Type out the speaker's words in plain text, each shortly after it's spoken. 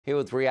Here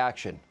with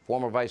reaction,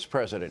 former Vice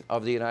President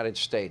of the United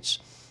States,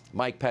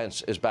 Mike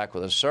Pence, is back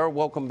with us. Sir,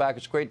 welcome back.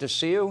 It's great to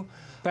see you.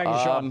 Thank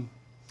you, Sean.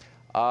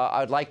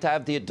 I'd like to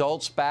have the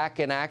adults back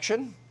in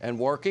action and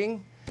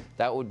working.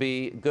 That would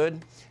be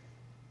good.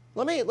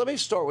 Let me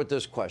start with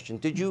this question.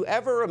 Did you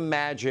ever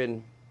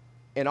imagine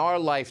in our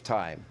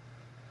lifetime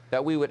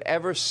that we would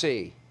ever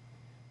see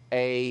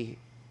a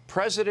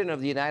president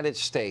of the United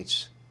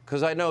States,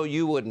 because I know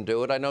you wouldn't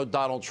do it, I know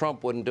Donald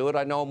Trump wouldn't do it,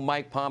 I know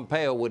Mike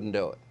Pompeo wouldn't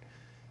do it,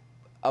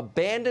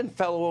 abandon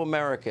fellow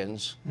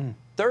Americans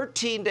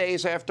 13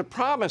 days after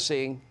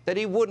promising that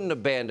he wouldn't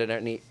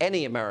abandon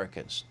any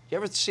Americans? You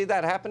ever see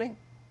that happening?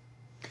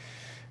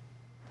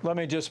 Let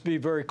me just be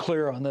very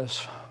clear on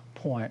this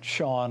point,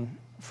 Sean,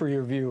 for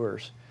your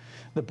viewers.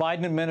 The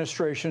Biden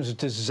administration's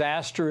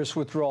disastrous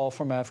withdrawal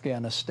from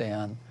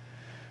Afghanistan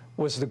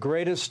was the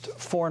greatest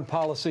foreign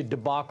policy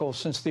debacle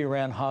since the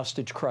Iran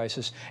hostage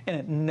crisis, and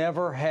it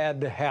never had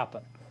to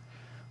happen.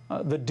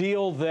 The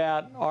deal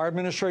that our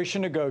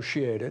administration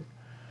negotiated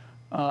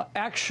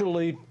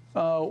actually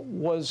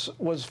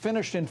was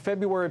finished in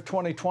February of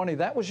 2020.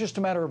 That was just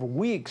a matter of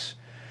weeks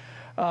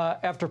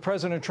after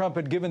President Trump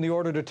had given the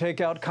order to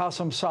take out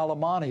Qasem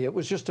Soleimani. It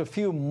was just a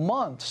few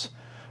months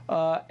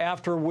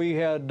after we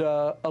had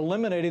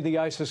eliminated the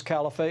ISIS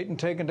caliphate and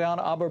taken down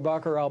Abu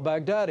Bakr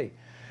al-Baghdadi.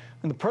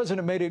 And the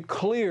president made it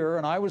clear,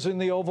 and I was in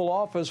the Oval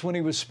Office when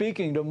he was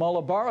speaking to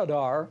Mullah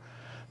Baradar,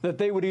 that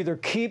they would either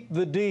keep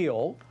the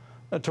deal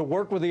to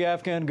work with the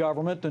Afghan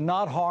government to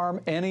not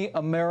harm any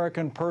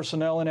American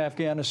personnel in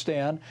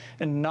Afghanistan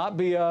and not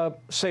be a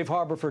safe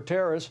harbor for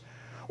terrorists,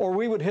 or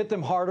we would hit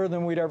them harder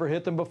than we'd ever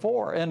hit them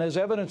before. And as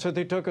evidence that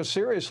they took us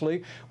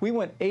seriously, we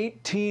went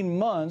 18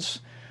 months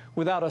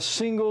without a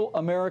single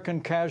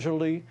American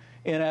casualty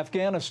in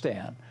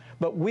Afghanistan.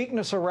 But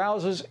weakness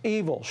arouses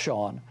evil,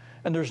 Sean,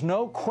 and there's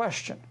no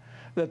question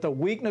that the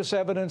weakness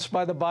evidenced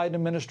by the Biden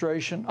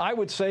administration, I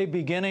would say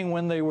beginning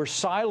when they were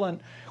silent,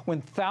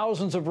 when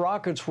thousands of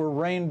rockets were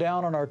rained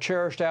down on our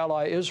cherished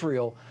ally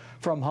Israel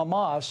from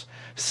Hamas,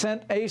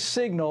 sent a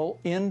signal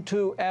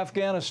into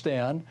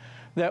Afghanistan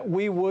that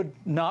we would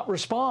not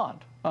respond.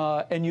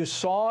 And you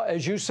saw,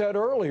 as you said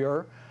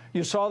earlier,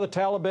 you saw the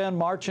Taliban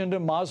march into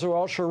Mazar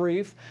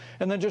al-Sharif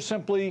and then just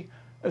simply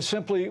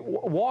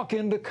walk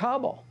into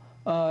Kabul.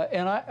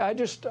 And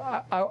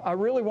I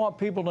really want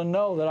people to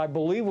know that I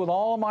believe with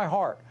all of my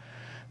heart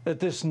that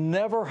this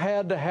never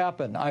had to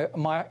happen.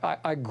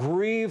 I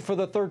grieve for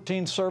the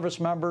 13 service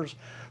members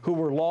who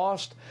were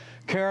lost.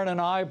 Karen and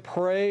I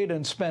prayed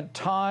and spent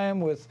time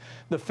with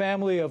the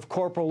family of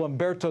Corporal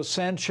Humberto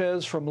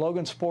Sanchez from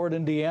Logansport,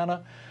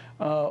 Indiana.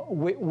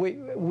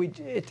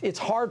 It's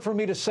hard for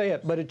me to say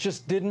it, but it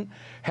just didn't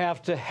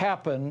have to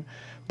happen.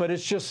 But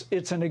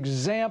it's an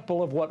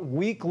example of what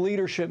weak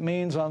leadership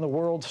means on the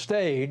world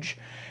stage.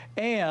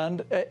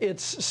 And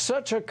it's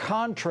such a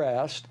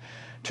contrast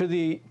to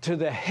the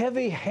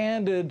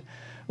heavy-handed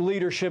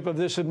leadership of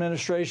this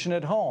administration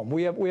at home.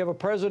 We have a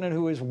president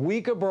who is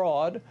weak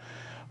abroad,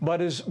 but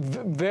is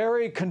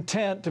very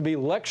content to be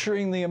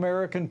lecturing the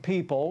American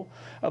people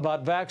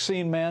about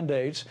vaccine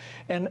mandates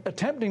and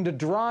attempting to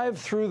drive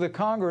through the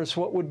Congress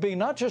what would be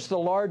not just the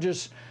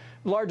largest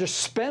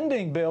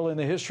spending bill in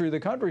the history of the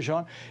country,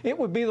 Sean, it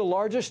would be the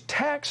largest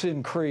tax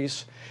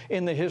increase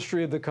in the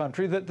history of the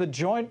country that the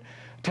Joint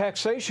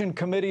Taxation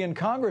Committee in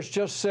Congress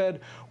just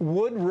said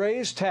would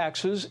raise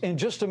taxes in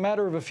just a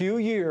matter of a few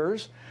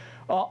years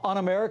on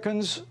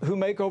Americans who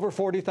make over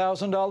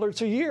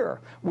 $40,000 a year.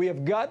 We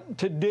have got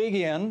to dig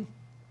in,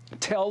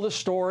 tell the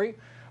story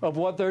of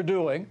what they're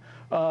doing.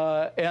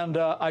 And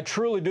I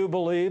truly do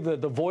believe that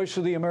the voice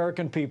of the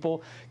American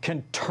people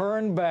can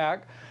turn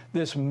back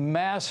this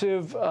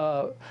massive,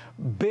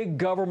 big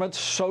government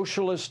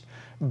socialist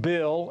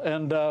bill.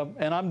 And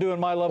I'm doing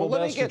my level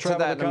best to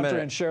travel the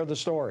country and share the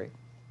story.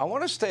 I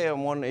want to stay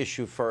on one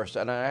issue first,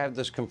 and I have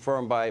this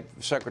confirmed by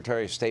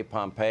Secretary of State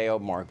Pompeo,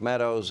 Mark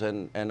Meadows,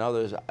 and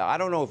others. I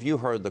don't know if you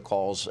heard the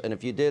calls, and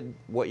if you did,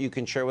 what you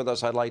can share with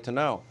us, I'd like to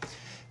know.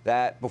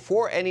 That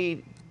before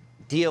any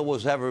deal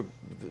was ever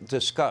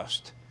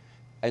discussed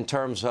in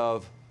terms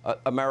of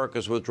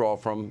America's withdrawal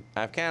from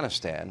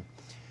Afghanistan,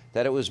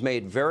 that it was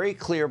made very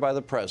clear by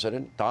the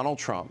president, Donald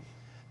Trump,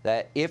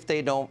 that if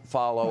they don't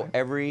follow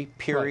every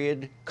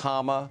period,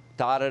 comma,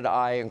 dotted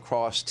I and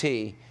crossed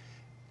T,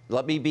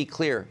 let me be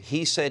clear,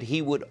 he said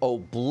he would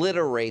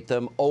obliterate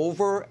them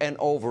over and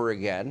over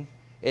again.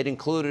 It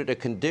included a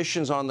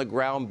conditions on the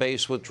ground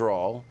base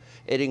withdrawal.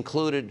 It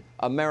included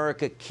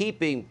America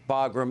keeping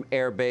Bagram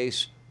Air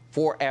Base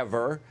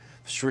forever,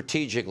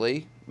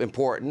 strategically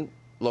important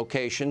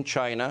location,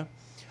 China,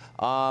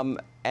 and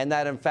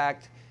that, in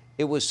fact,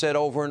 it was said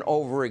over and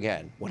over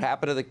again. What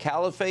happened to the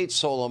caliphate,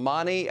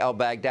 Soleimani,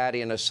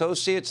 al-Baghdadi and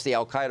associates, the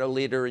al-Qaeda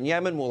leader in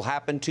Yemen, will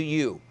happen to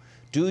you.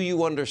 Do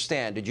you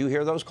understand? Did you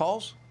hear those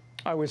calls?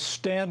 I was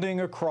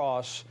standing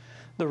across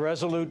the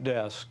Resolute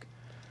desk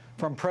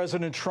from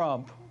President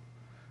Trump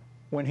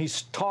when he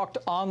talked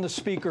on the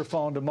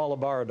speakerphone to Mullah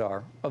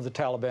Baradar of the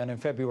Taliban in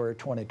February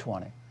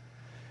 2020.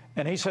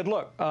 And he said,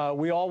 look,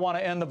 we all want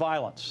to end the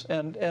violence.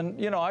 And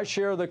you know, I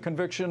share the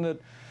conviction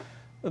that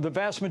the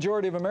vast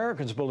majority of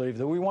Americans believe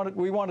that we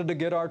wanted to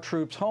get our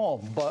troops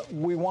home, but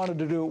we wanted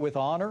to do it with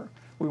honor.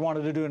 We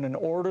wanted to do it in an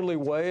orderly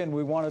way, and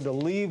we wanted to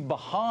leave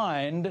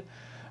behind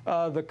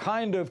the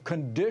kind of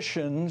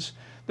conditions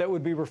that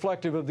would be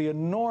reflective of the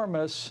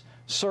enormous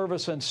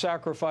service and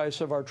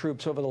sacrifice of our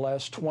troops over the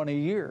last 20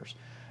 years.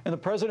 And the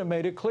president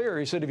made it clear.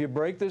 He said, if you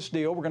break this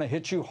deal, we're going to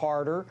hit you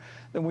harder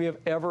than we have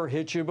ever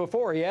hit you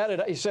before. He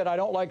added, he said, I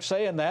don't like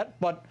saying that,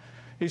 but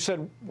he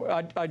said,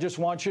 I just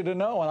want you to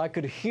know. And I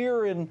could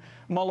hear in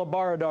Mullah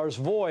Baradar's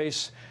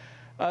voice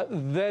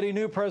that he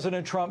knew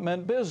President Trump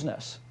meant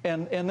business.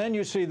 And then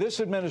you see this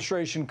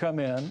administration come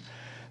in.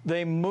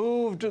 They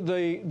moved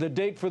the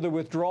date for the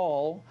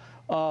withdrawal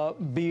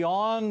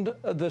beyond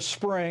the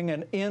spring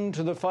and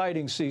into the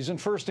fighting season,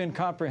 first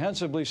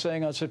incomprehensibly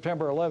saying on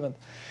September 11th.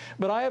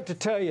 But I have to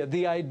tell you,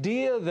 the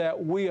idea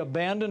that we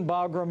abandoned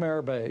Bagram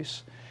Air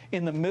Base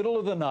in the middle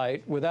of the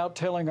night without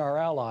telling our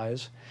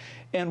allies,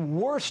 and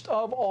worst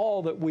of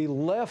all, that we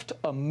left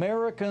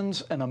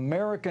Americans and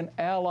American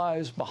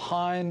allies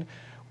behind,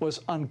 was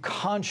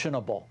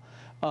unconscionable.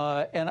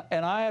 And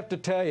I have to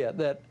tell you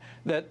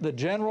that the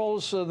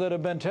generals that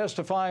have been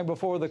testifying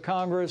before the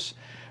Congress,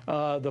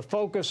 the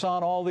focus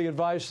on all the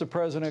advice the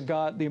president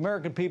got, the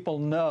American people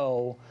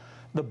know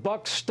the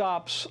buck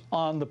stops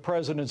on the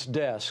president's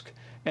desk.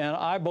 And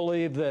I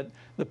believe that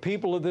the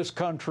people of this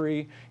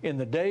country, in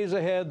the days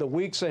ahead, the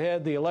weeks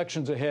ahead, the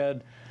elections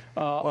ahead,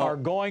 are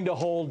going to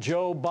hold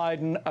Joe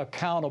Biden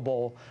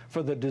accountable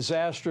for the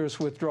disastrous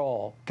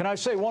withdrawal. Can I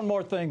say one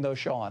more thing, though,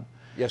 Sean?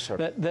 Yes, sir.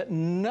 That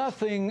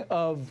nothing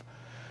of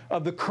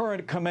the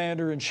current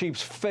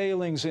commander-in-chief's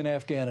failings in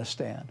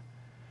Afghanistan,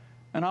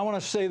 and I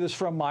want to say this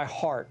from my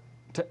heart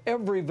to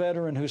every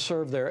veteran who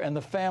served there and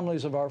the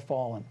families of our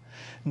fallen,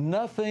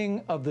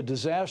 nothing of the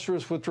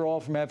disastrous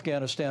withdrawal from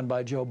Afghanistan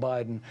by Joe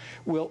Biden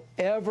will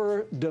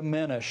ever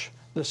diminish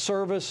the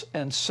service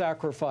and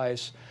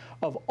sacrifice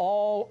of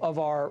all of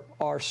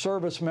our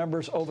service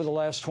members over the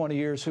last 20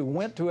 years who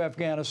went to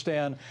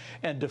Afghanistan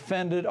and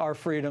defended our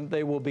freedom.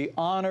 They will be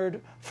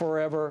honored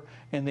forever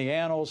in the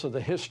annals of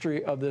the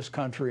history of this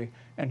country,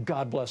 and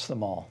God bless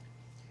them all.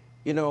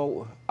 You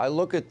know, I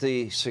look at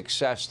the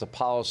success, the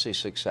policy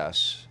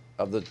success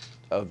of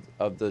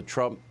the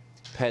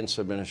Trump-Pence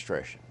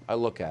administration. I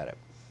look at it.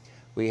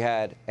 We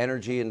had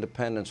energy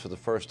independence for the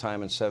first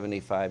time in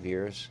 75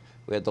 years.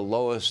 We had the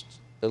lowest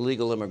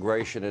illegal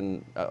immigration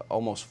in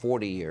almost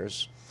 40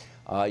 years.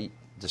 The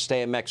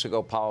stay in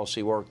Mexico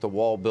policy work, the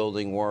wall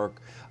building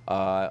work,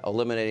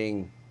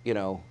 eliminating, you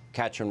know,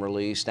 catch and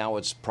release. Now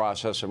it's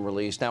process and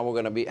release. Now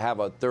we're going to have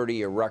a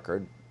 30-year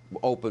record,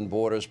 open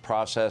borders,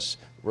 process,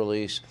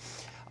 release.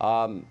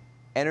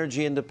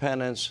 Energy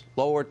independence,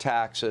 lower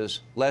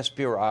taxes, less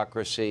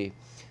bureaucracy.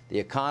 The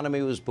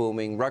economy was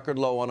booming, record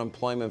low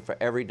unemployment for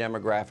every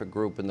demographic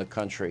group in the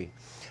country.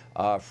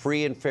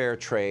 Free and fair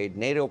trade,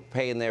 NATO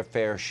paying their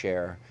fair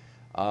share.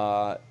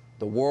 The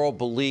world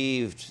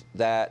believed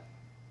that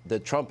the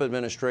Trump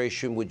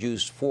administration would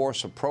use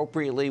force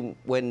appropriately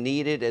when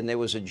needed, and there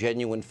was a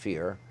genuine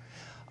fear.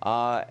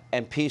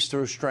 And peace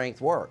through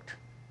strength worked.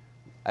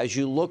 As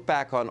you look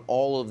back on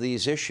all of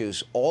these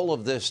issues, all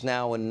of this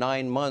now in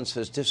 9 months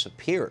has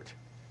disappeared.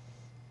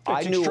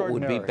 I knew it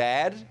would be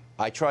bad.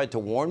 I tried to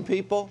warn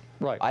people.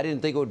 Right. I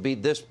didn't think it would be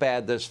this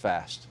bad this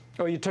fast.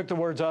 Oh, you took the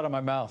words out of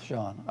my mouth,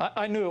 Sean.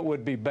 I knew it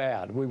would be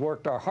bad. We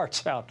worked our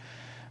hearts out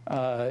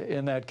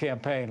in that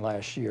campaign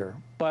last year,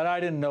 but I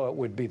didn't know it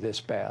would be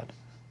this bad.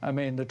 I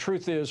mean, the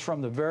truth is,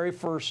 from the very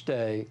first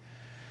day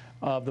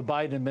of the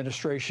Biden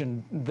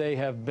administration, they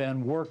have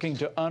been working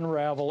to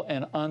unravel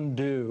and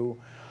undo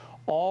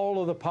all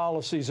of the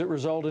policies that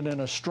resulted in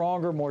a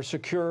stronger, more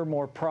secure,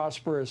 more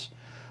prosperous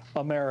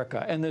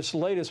America. And this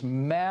latest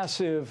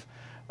massive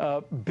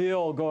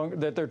bill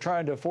that they're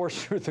trying to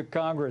force through the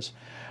Congress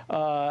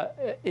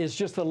is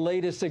just the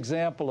latest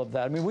example of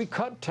that. I mean, we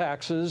cut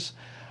taxes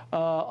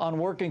on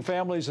working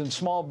families and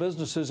small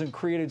businesses and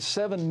created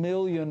 7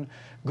 million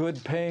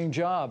good-paying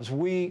jobs.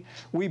 We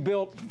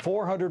built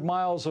 400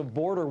 miles of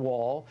border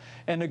wall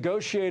and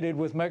negotiated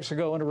with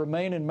Mexico in a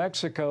Remain in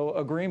Mexico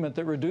agreement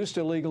that reduced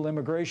illegal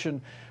immigration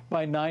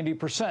by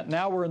 90%.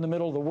 Now we're in the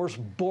middle of the worst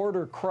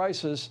border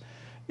crisis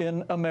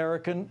in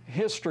American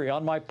history.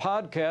 On my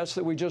podcast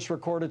that we just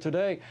recorded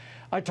today,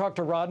 I talked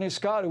to Rodney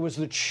Scott, who was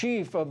the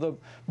chief of the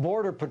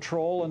Border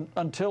Patrol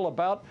until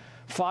about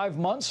 5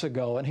 months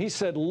ago, and he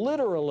said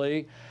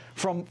literally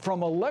from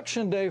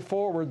Election Day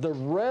forward, the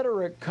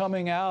rhetoric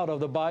coming out of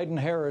the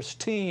Biden-Harris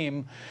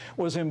team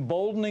was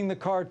emboldening the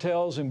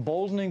cartels,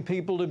 emboldening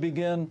people to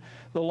begin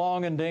the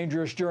long and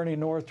dangerous journey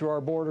north to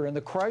our border. And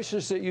the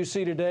crisis that you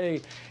see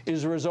today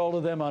is a result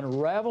of them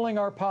unraveling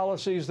our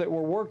policies that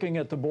were working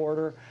at the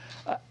border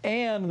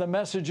and the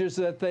messages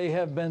that they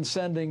have been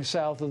sending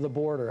south of the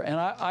border. And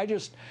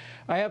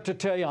I have to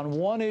tell you, on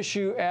one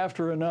issue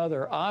after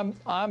another, I'm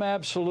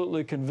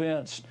absolutely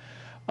convinced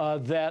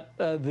that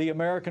the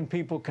American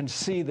people can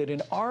see that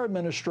in our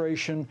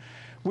administration,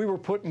 we were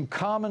putting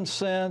common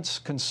sense,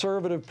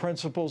 conservative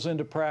principles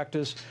into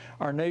practice.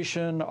 Our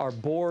nation, our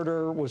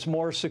border was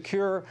more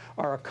secure,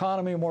 our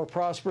economy more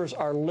prosperous,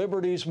 our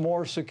liberties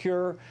more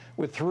secure,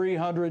 with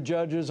 300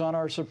 judges on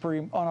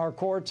our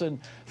courts and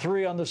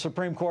 3 on the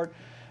Supreme Court.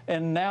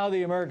 And now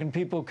the American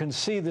people can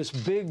see this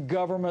big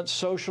government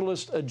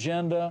socialist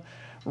agenda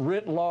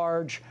writ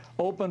large,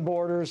 open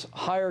borders,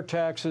 higher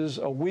taxes,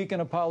 a weak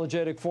and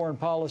apologetic foreign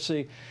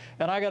policy.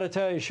 And I got to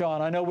tell you,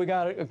 Sean, I know we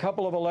got a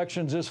couple of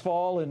elections this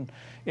fall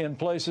in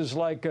places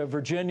like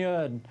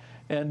Virginia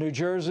and New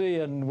Jersey,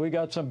 and we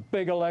got some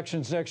big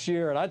elections next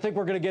year. And I think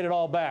we're going to get it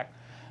all back,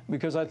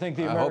 because I think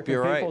the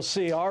American people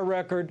see our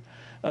record.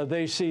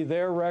 They see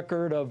their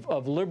record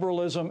of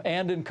liberalism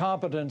and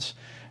incompetence.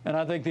 And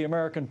I think the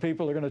American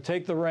people are going to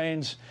take the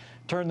reins,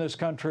 turn this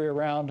country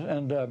around,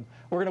 and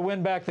we're going to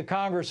win back the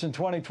Congress in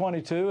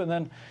 2022, and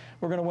then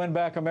we're going to win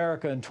back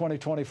America in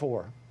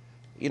 2024.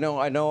 You know,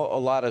 I know a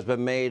lot has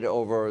been made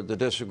over the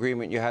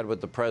disagreement you had with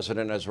the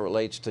president as it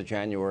relates to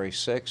January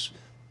 6th.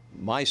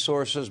 My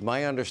sources,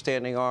 my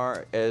understanding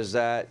is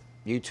that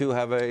you two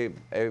have a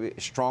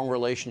strong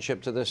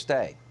relationship to this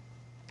day.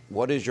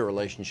 What is your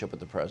relationship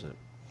with the president?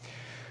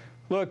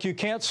 Look, you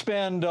can't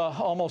spend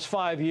almost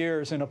 5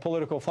 years in a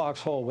political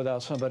foxhole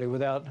without somebody,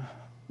 without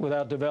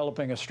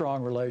developing a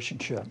strong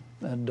relationship.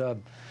 And,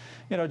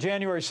 you know,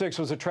 January 6th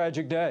was a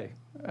tragic day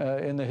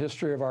in the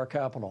history of our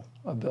Capitol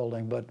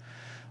building. But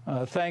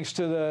thanks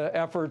to the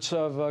efforts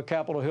of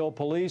Capitol Hill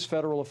police,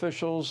 federal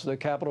officials, the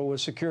Capitol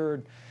was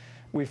secured.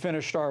 We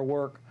finished our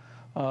work.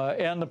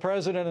 And the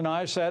president and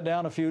I sat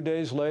down a few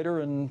days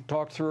later and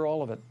talked through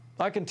all of it.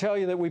 I can tell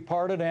you that we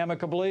parted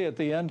amicably at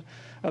the end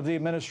of the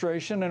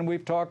administration, and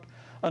we've talked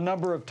a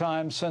number of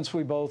times since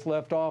we both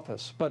left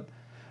office. But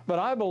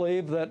I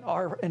believe that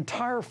our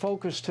entire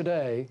focus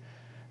today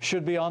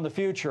should be on the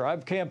future.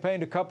 I've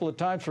campaigned a couple of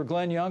times for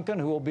Glenn Youngkin,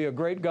 who will be a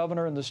great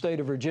governor in the state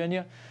of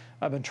Virginia.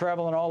 I've been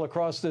traveling all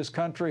across this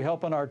country,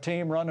 helping our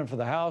team running for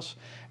the House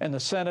and the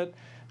Senate,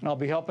 and I'll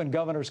be helping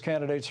governors'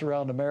 candidates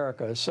around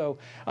America. So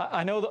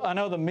I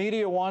know the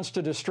media wants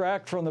to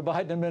distract from the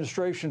Biden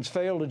administration's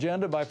failed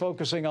agenda by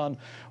focusing on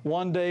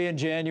one day in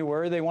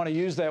January. They want to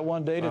use that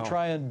one day to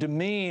try and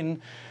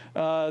demean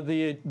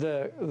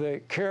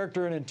the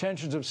character and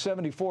intentions of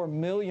 74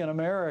 million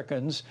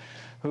Americans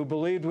who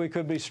believed we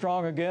could be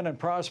strong again and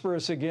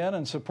prosperous again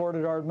and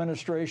supported our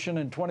administration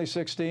in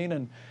 2016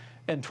 and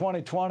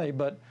 2020.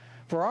 But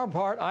for our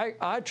part,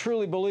 I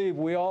truly believe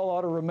we all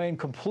ought to remain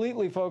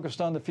completely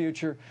focused on the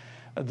future.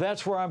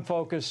 That's where I'm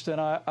focused,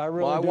 and I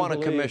really I want a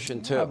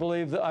commission, too.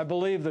 I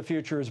believe the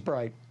future is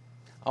bright.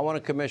 I want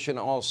to commission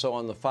also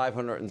on the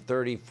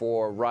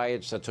 534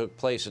 riots that took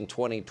place in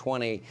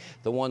 2020,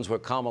 the ones where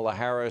Kamala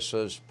Harris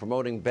was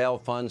promoting bail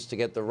funds to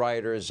get the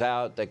rioters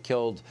out, that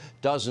killed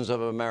dozens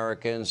of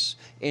Americans,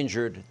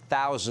 injured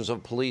thousands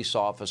of police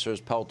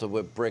officers, pelted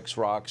with bricks,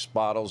 rocks,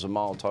 bottles, and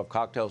Molotov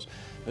cocktails.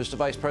 Mr.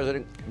 Vice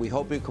President, we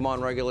hope you come on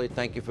regularly.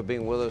 Thank you for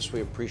being with us.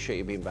 We appreciate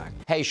you being back.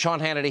 Hey, Sean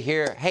Hannity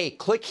here. Hey,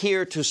 click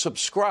here to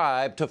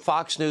subscribe to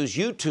Fox News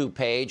YouTube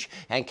page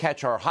and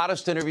catch our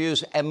hottest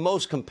interviews and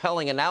most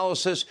compelling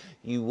analysis.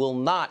 You will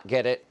not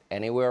get it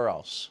anywhere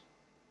else.